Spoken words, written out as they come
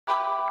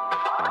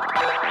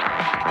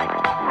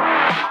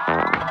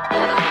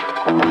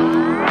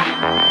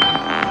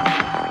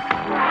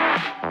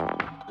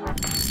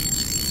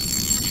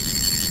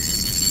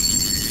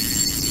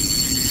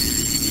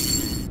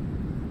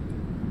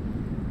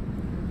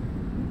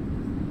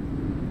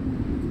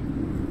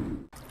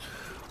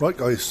Right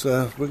guys,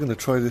 we're going to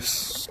try this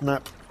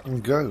snap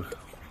and go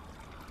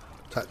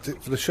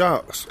tactic for the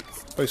sharks.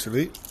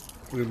 Basically,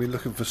 we're going to be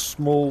looking for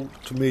small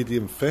to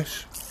medium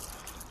fish,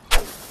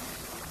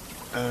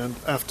 and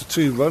after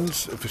 2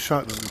 runs, if the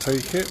shark doesn't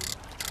take it,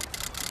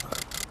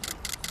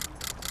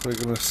 we're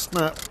going to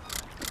snap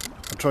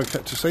and try and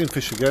catch the same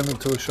fish again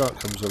until a shark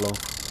comes along.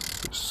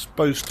 It's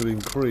supposed to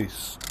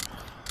increase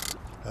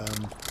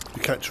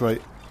the catch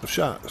rate of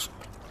sharks.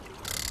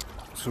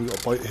 So we've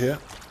got a bite here.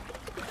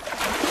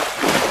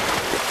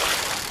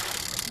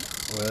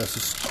 Well, that's a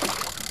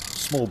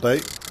small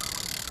bait.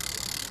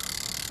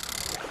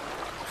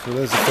 So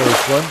there's the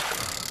first one.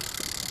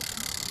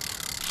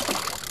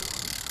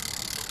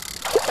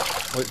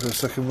 Wait for the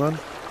second run.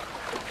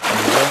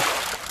 There we go.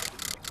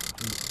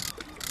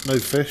 No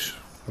fish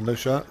and no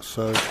sharks,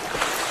 so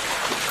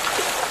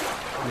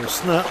I'm going to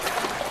snap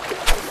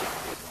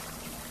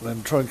and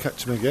then try and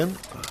catch him again.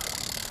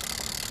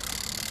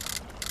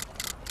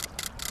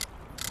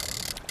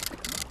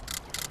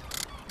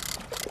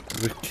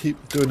 We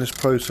keep doing this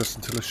process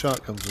until a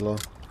shark comes along.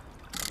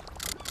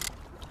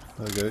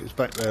 There we go, he's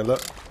back there,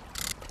 look.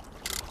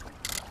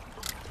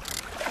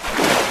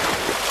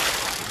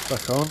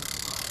 Back on.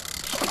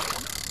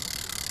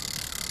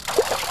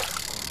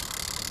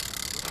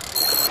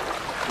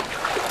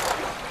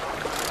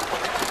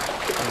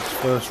 That's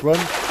first run.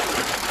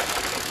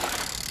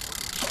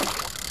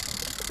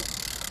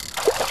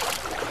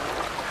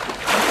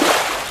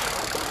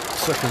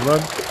 Second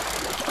run.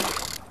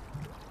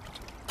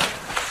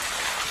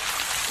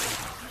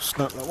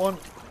 Snap that one.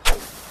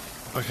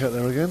 Back out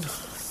there again.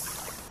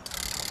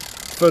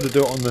 Prefer to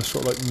do it on the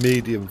sort of like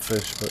medium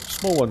fish, but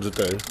small ones will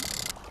do.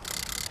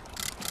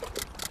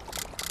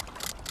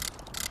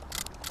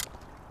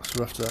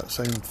 So after that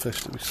same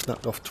fish that we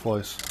snapped off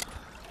twice,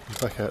 he's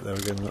back out there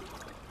again. Look.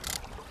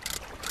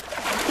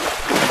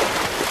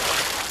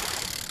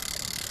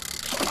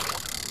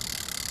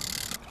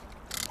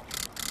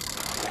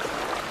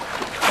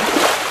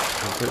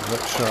 Wait for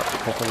that shark to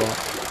pop along.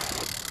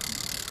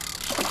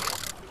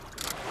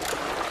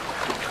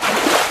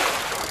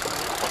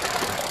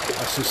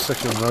 That's his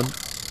second run.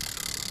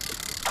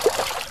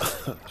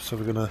 So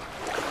we're going to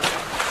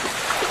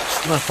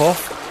snap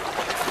off.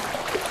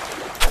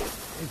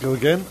 Go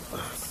again.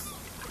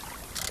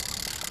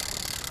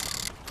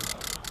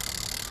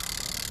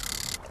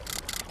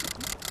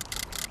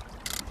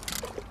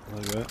 There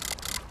we go.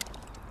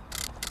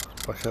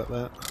 Back out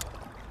there.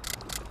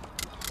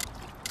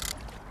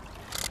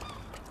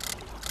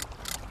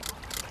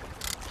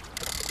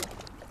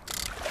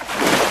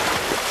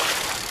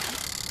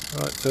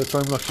 Right, third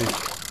time lucky.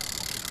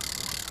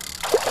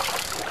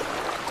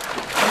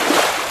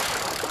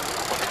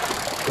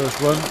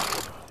 First run.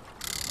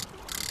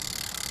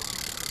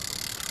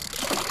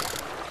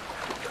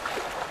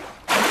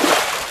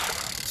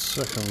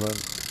 Second run.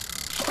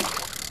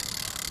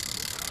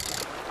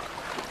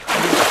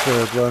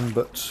 Third run,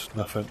 but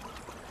nothing.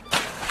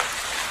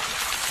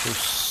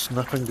 Just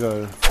snap and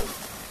go. A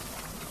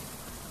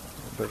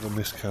bit of a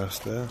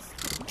miscast there.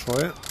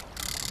 Try it.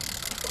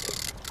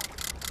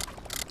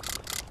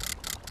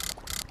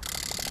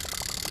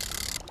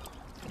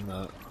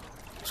 No.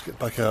 Let's get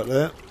back out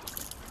there.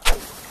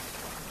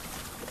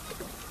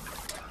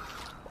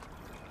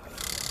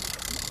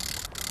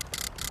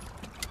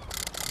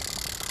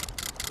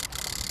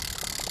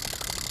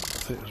 I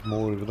think it was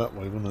more over that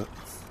way, wasn't it?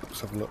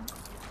 Let's have a look.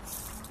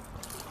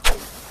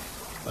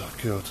 Oh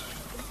god,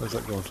 where's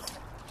that gone?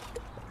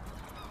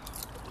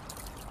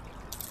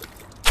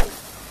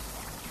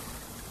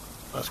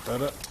 That's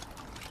better.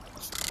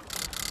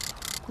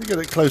 If you get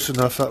it close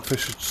enough, that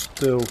fish should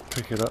still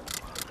pick it up.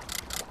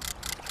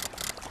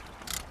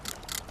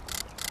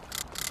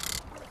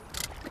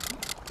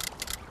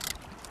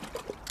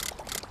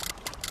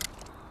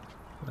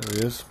 There he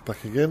is,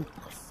 back again.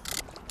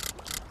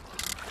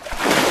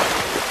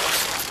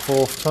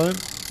 Fourth time.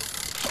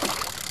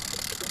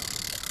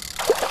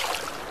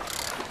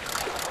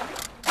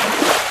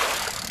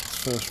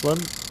 First one.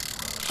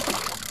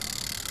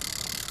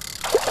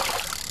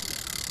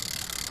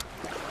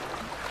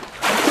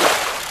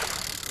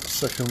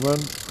 Second run.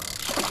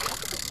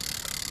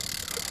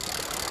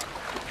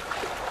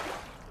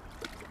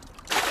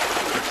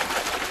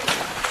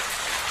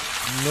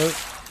 Nope.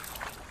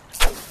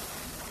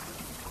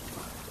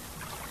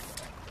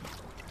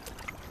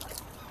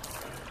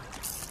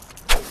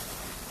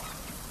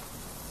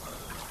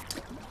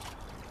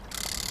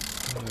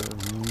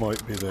 It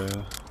might be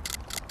there.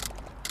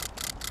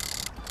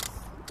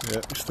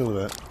 Yeah, it's still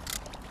there.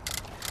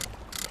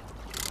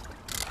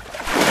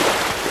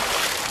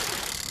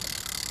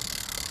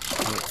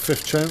 Right,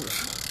 fifth chance.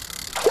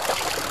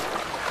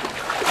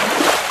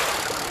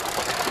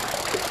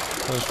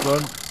 First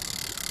run.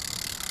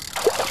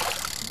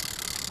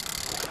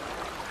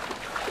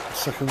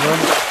 Second run.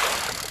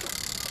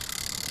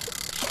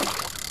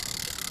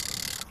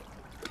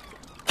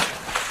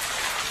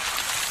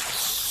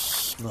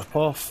 Snap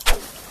off.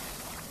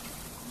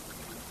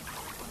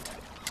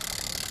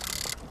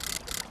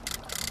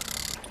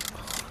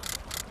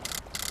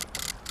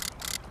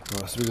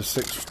 Right, this will be the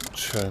 6th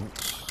chance.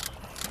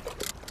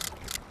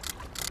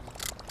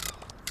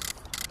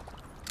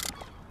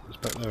 It's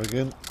back there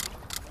again.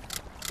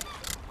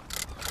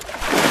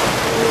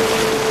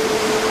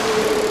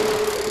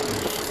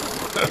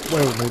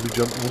 Well, maybe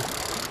jump more.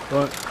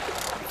 Right,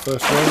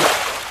 first one.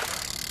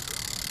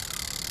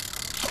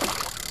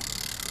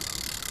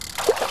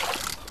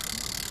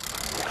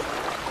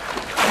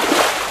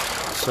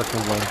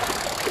 Second one.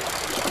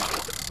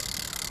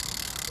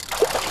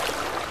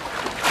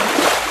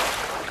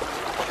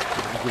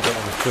 I'll give that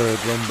on the third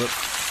one, but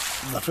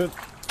nothing.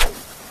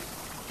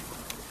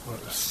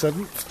 Right, the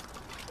 7th.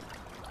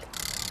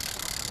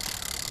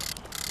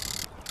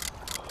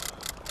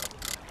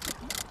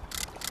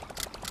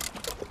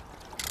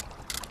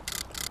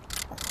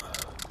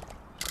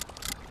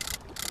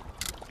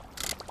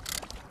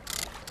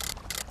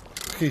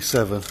 Lucky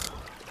 7.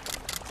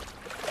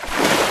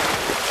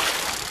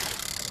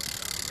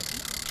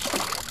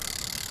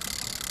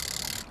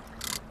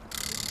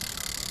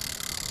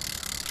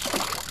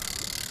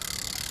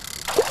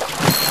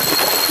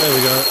 There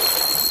we go.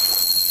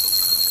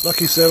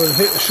 Lucky 7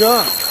 hit the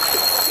shark.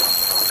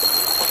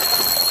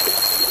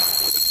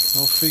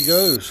 Off he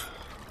goes.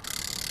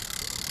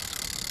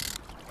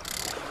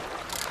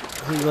 I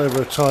think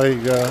over a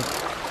tiger.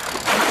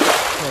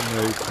 Oh,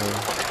 no,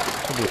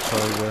 probably a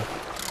tiger.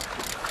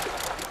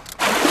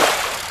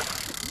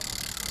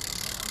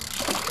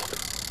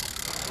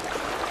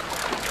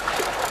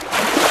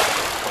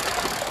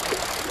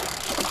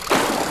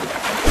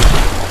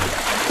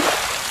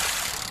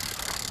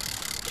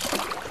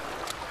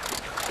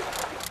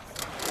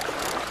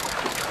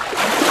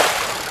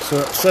 So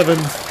seven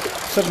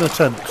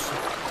attempts,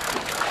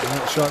 and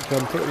that shark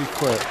gone pretty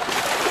quick.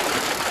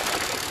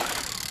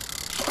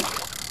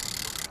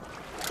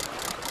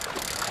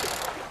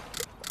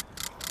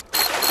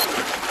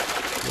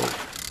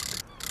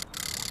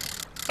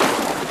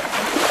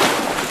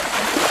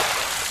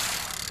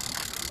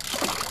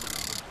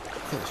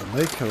 That's a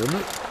maker, isn't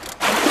it?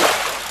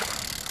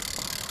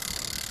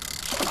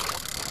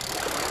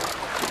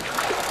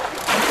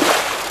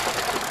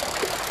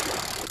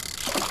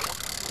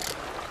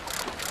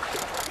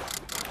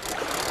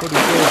 Pretty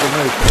sure the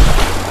maker.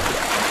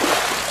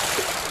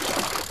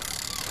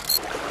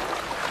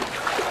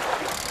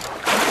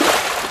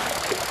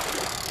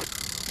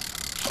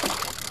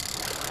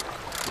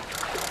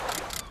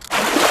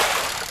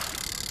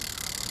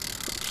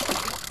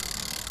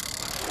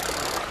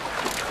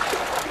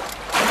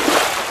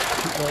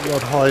 Keep that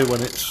rod high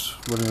when it's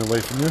running away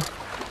from you.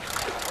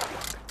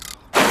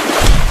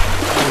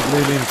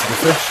 Lean into the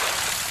fish.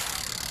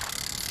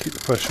 Keep the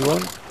pressure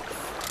on.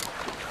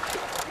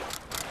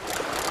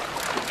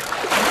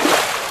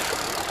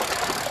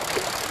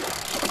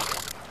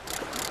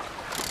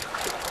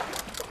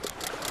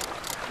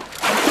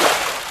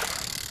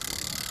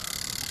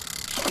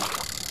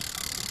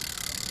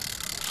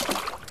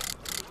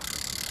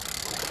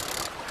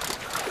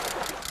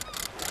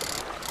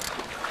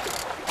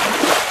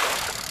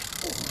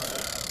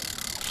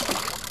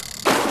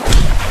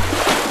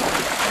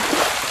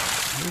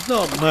 It's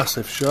not a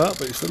massive shark,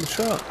 but it's still a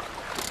shark.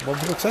 One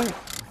for the tank.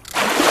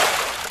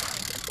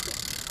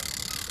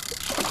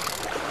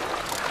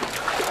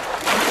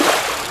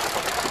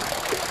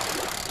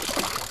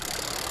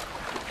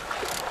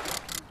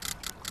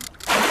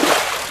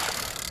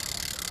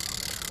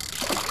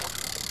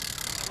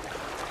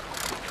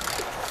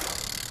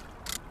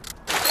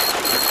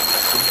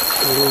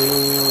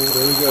 Oh,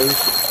 there he goes.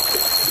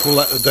 Call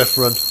that the death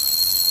run.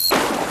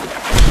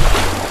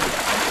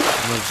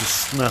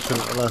 Just snapping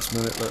at the last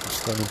minute, that's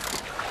stunning.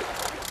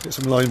 Get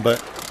some line back.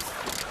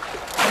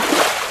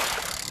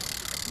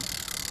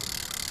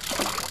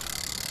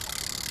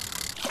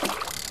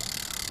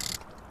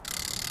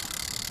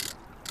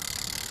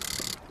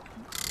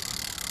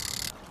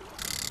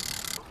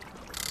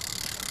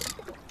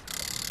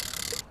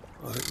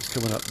 I think it's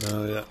coming up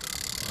now, yeah.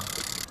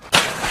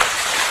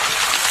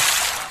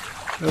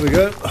 There we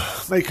go.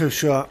 Mako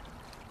shark.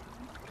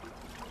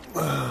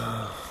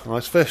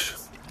 Nice fish.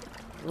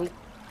 Oh.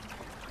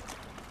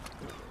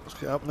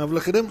 Get up and have a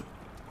look at him.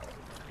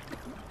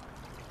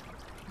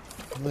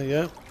 There you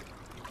go.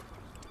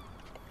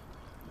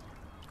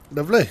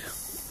 Lovely.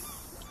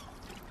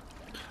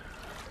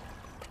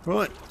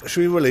 Right,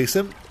 should we release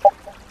him?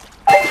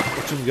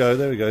 Watch him go,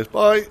 there he goes.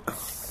 Bye.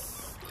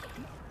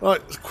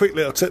 Right, a quick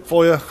little tip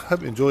for you.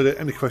 Hope you enjoyed it.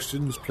 Any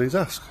questions, please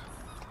ask.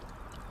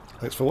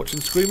 Thanks for watching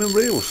Screaming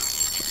Reels.